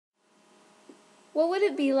What would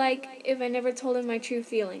it be like if I never told him my true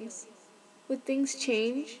feelings? Would things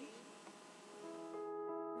change?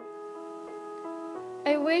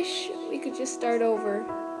 I wish we could just start over.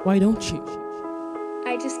 Why don't you?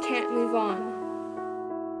 I just can't move on.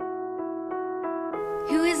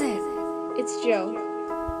 Who is it? It's Joe.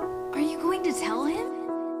 Are you going to tell him?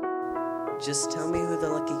 Just tell me who the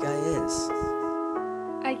lucky guy is.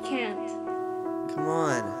 I can't. Come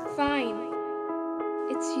on. Fine.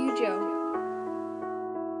 It's you, Joe.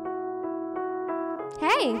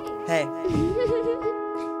 Hey! Hey.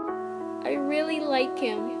 I really like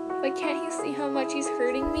him, but can't you see how much he's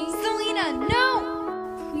hurting me? Selena,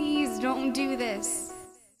 no! Please don't do this.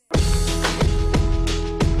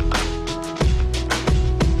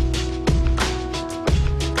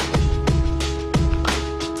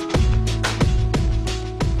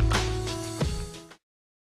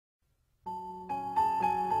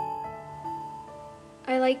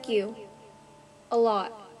 I like you. A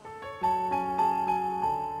lot.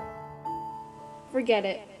 Forget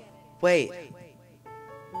it. Wait.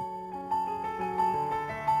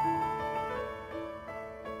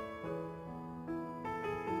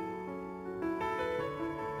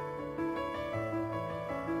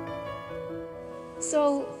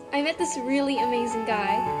 So, I met this really amazing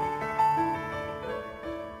guy.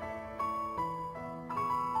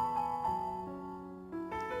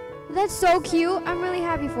 That's so cute. I'm really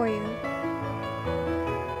happy for you.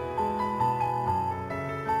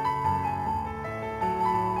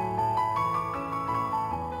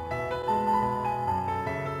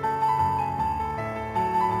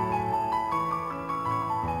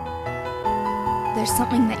 There's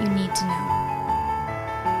something that you need to know.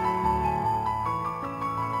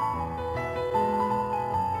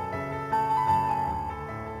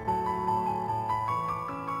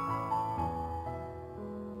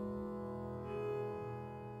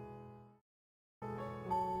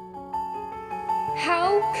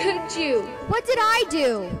 How could you? What did I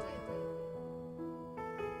do?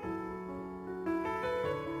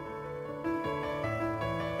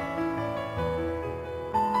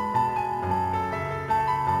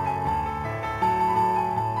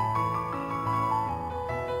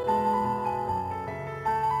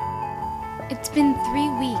 It's been 3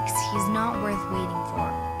 weeks. He's not worth waiting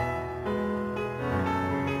for.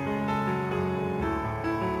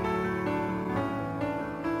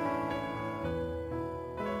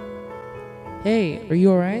 Hey, are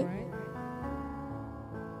you alright?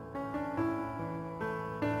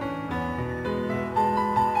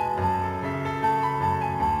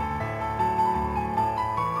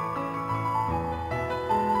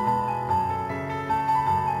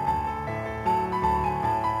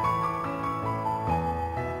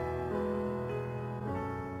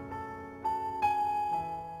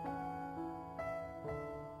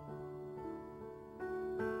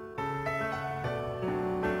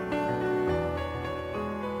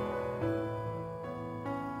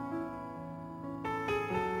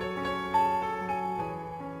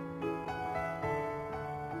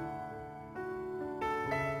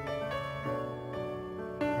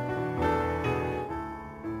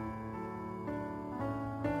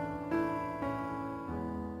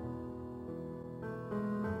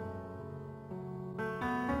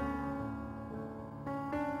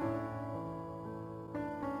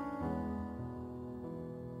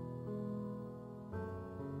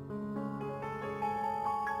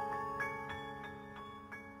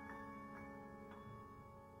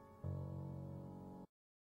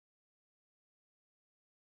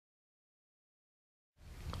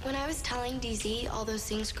 When I was telling DZ all those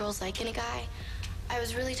things girls like in a guy, I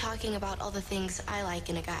was really talking about all the things I like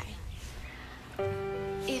in a guy.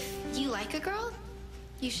 If you like a girl,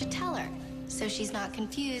 you should tell her, so she's not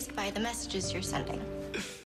confused by the messages you're sending.